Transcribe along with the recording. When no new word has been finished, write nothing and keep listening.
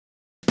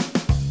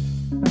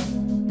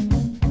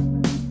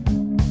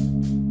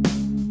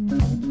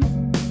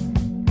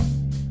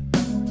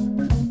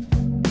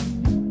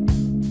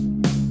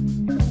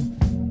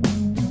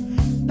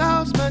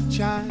Now's my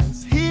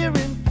chance here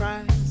in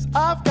France.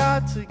 I've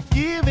got to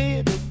give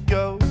it a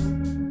go.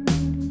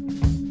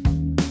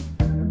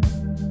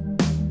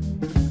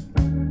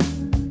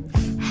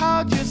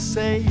 How'd you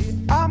say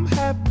I'm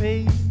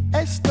happy?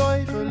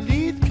 Estoy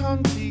feliz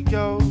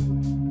contigo.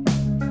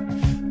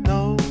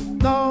 No,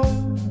 no.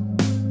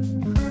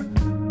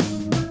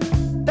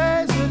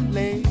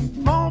 Désolé,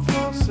 mon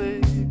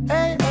français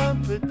est un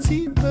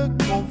petit peu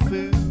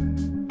confus.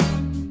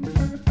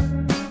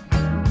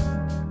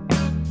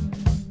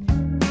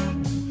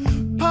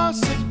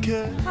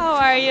 How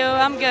are you?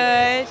 I'm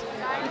good.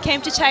 We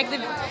came to check the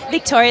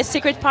Victoria's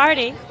Secret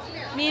party.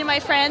 Me and my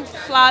friend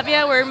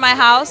Flavia were in my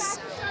house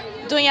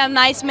doing a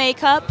nice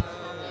makeup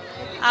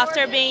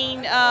after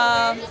being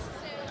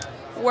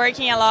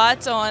working a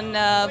lot on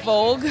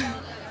Vogue.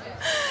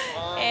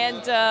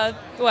 And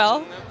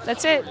well,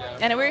 that's it.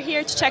 And we're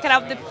here to check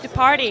out the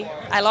party.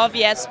 I love,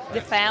 yes,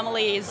 the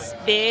family is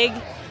big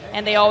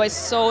and they're always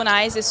so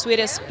nice, the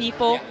sweetest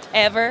people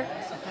ever.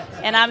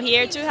 And I'm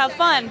here to have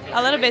fun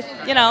a little bit,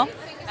 you know.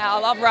 I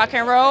love rock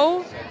and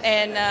roll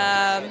and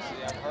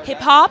hip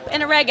hop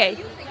and reggae.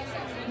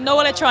 No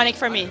electronic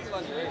for me.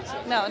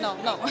 No, no,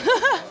 no.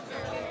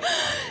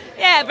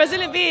 Yeah,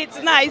 Brazilian beats,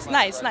 nice,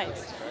 nice,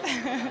 nice.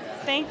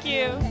 Thank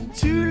you.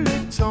 Tu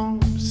le temps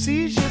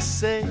si je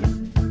sais.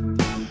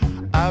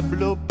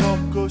 Hablo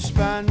poco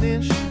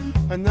Spanish,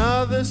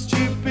 another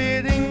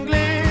stupid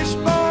English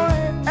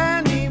boy.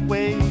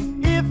 Anyway,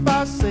 if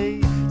I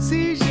say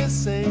si je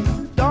sais,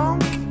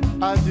 donc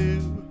I do.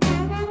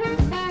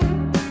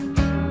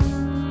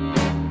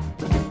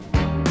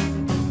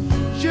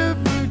 Je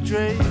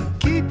voudrais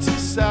que tu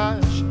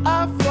saches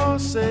à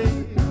français.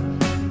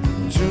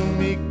 Tu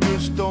me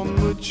gustas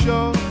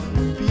mucho,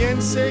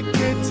 piense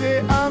que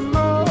te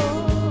amo.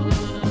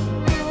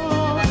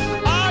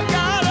 I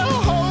got a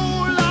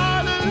whole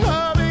lot of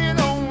loving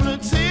on the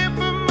tip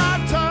of my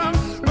tongue,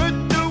 but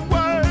the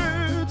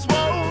words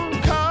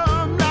won't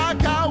come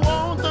like I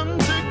want them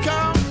to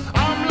come.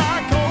 I'm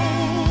like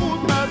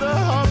old Mother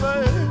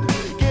Hubbard,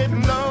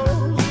 getting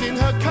lost in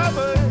her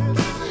cupboard,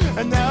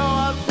 and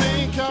now I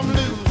think I'm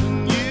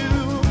losing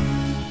you.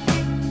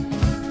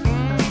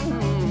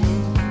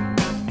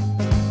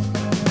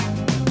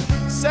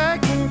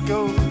 Second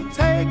go,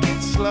 take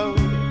it slow.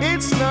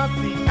 It's not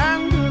the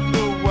end of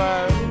the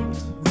world.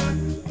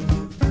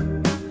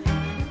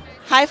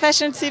 Hi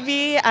Fashion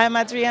TV, I'm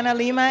Adrian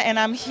Lima and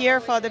I'm here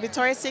for the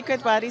Victoria's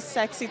Secret Body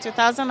Sexy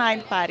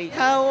 2009 party.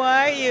 How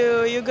are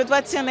you? You good?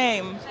 What's your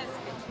name?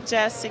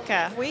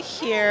 Jessica. We're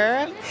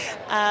here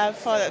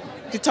for the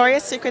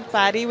Victoria's Secret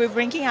party. We're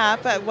bringing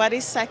up what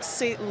is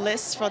sexy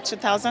list for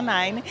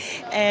 2009,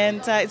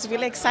 and it's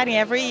really exciting.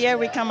 Every year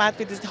we come out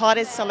with the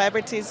hottest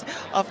celebrities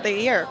of the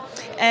year,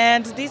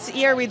 and this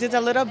year we did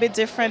a little bit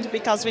different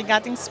because we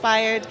got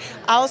inspired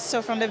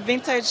also from the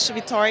vintage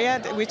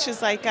Victoria, which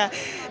is like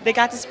they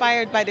got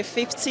inspired by the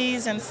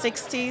 50s and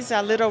 60s,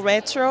 a little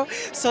retro.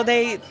 So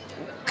they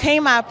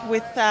came up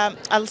with a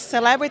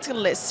celebrity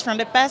list from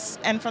the past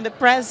and from the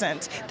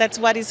present. That's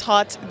what is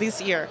hot this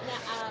year.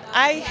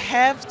 I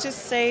have to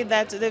say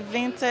that the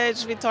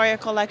vintage Victoria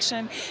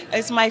collection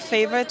is my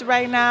favorite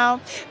right now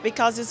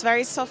because it's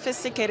very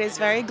sophisticated, it's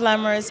very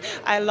glamorous.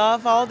 I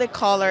love all the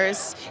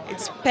colors.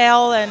 It's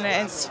pale and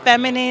it's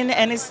feminine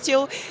and it's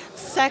still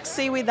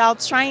sexy without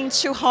trying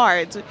too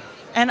hard.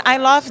 And I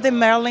love the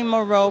Marilyn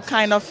Monroe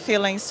kind of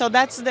feeling. So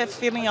that's the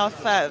feeling of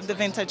the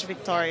vintage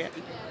Victoria.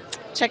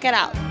 Check it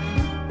out.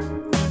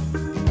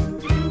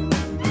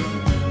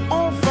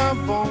 Enfin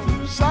bon,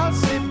 ça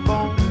c'est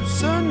bon,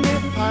 ce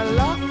n'est pas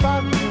la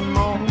fin du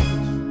monde.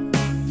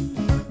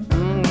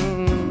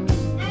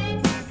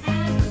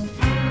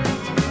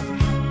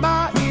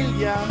 Bah, il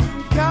y a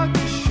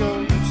quelque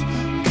chose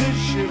que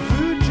je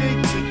voudrais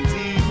te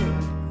dire.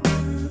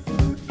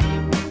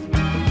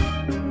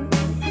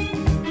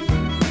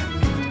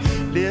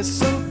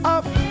 Listen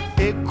up,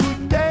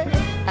 écoutez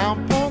un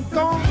bon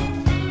temps.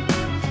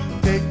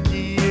 Te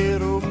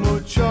quiero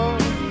mucho,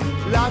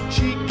 la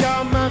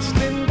chica más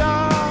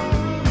linda.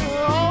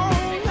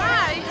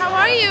 Hi, how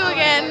are you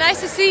again?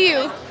 Nice to see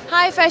you.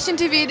 Hi Fashion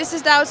TV, this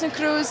is Doutzen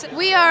Kroes.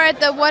 We are at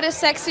the What is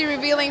Sexy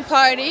revealing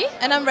party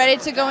and I'm ready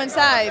to go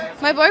inside.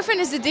 My boyfriend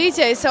is the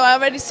DJ, so I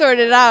already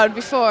sorted it out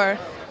before.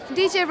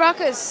 DJ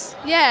Ruckus,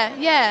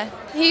 yeah.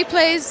 He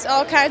plays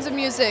all kinds of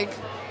music.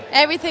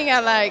 Everything I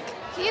like.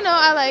 You know,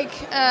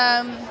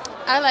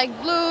 I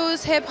like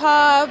blues, hip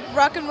hop,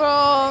 rock and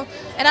roll,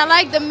 and I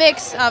like the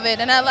mix of it.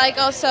 And I like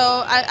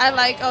also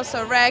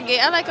reggae.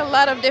 I like a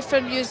lot of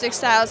different music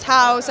styles.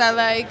 House, I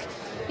like,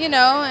 you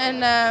know,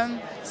 and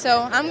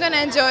so I'm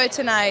gonna enjoy it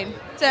tonight.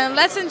 So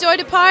let's enjoy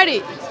the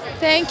party.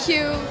 Thank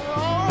you.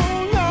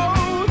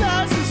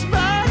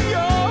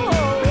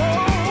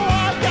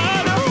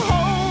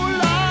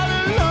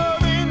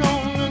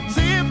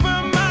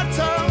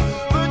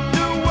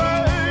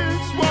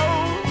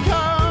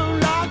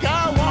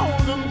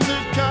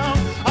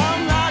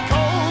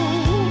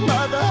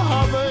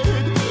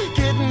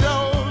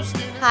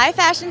 Hi,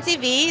 Fashion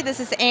TV. This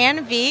is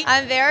Anne V.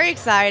 I'm very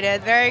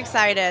excited, very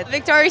excited.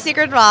 Victoria's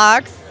Secret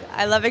rocks.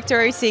 I love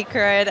Victoria's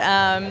Secret.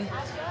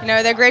 You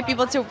know, they're great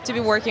people to be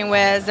working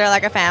with. They're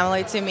like a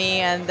family to me,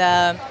 and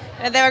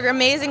they're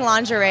amazing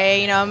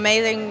lingerie. You know,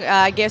 amazing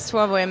gifts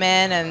for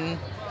women and,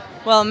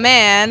 well,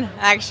 men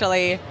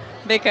actually,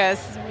 because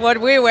what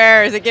we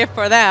wear is a gift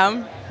for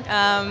them.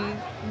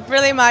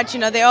 Really much, you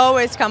know, they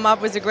always come up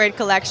with the great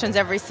collections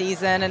every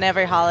season and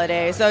every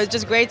holiday. So it's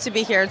just great to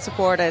be here and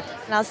support it.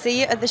 And I'll see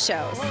you at the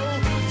shows.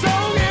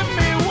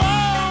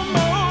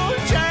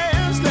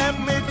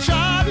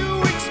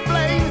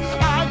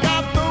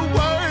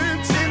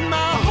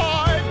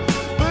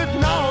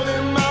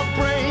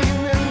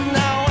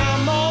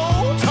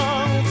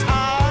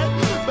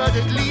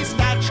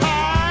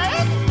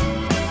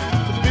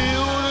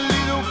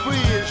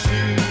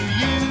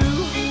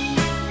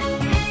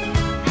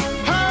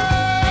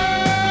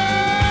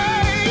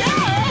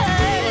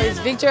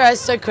 Victoria's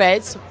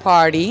Secret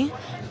party,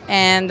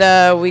 and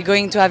we're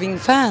going to having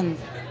fun.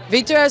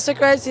 Victoria's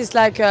Secret is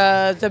like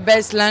the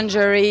best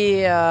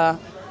lingerie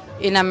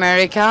in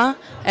America,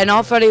 and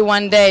hopefully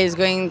one day is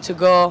going to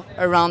go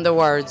around the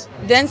world.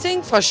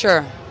 Dancing for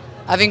sure,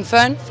 having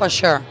fun for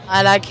sure.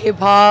 I like hip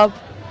hop.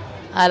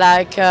 I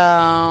like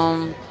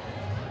I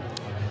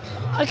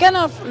kind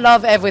of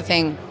love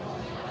everything,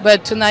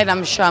 but tonight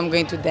I'm sure I'm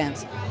going to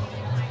dance.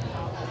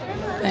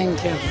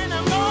 Thank you.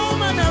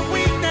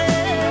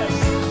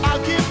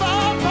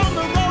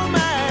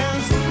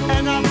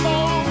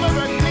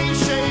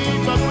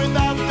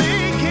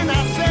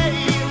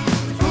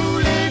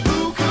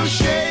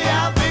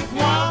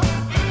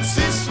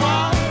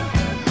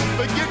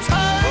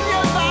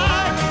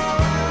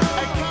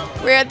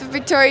 We're at the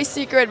Victoria's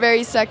Secret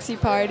Very Sexy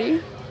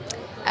party.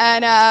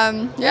 And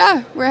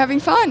yeah, we're having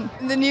fun.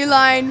 The new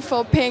line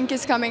for Pink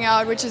is coming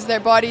out, which is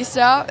their body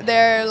stuff.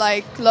 They're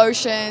like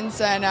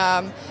lotions,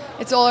 and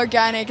it's all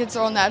organic, it's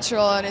all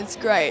natural, and it's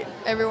great.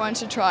 Everyone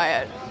should try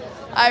it.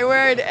 I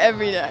wear it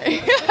every day.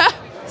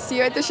 See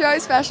you at the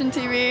shows, Fashion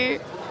TV.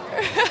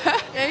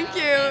 Thank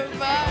you.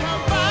 Bye.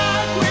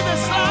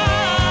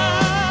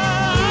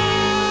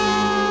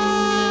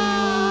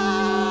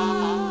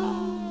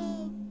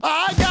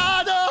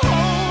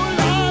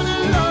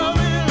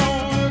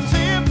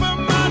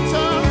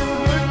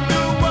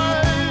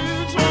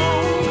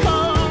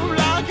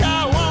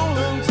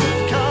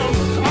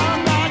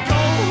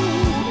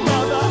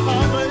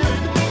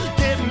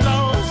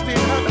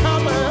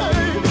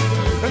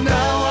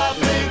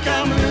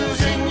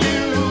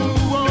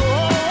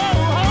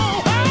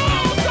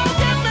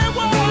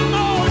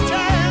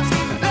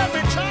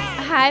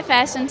 Hi,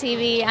 Fashion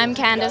TV. I'm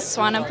Candice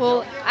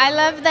Swanepoel. I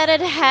love that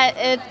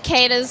it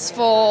caters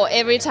for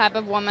every type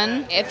of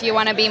woman. If you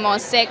want to be more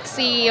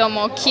sexy or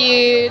more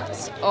cute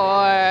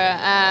or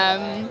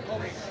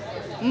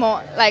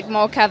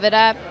more covered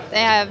up,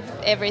 they have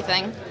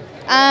everything.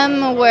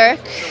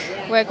 Work.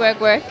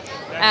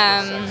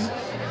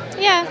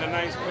 Yeah,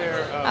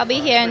 I'll be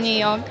here in New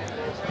York.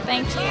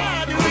 Thank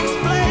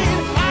you.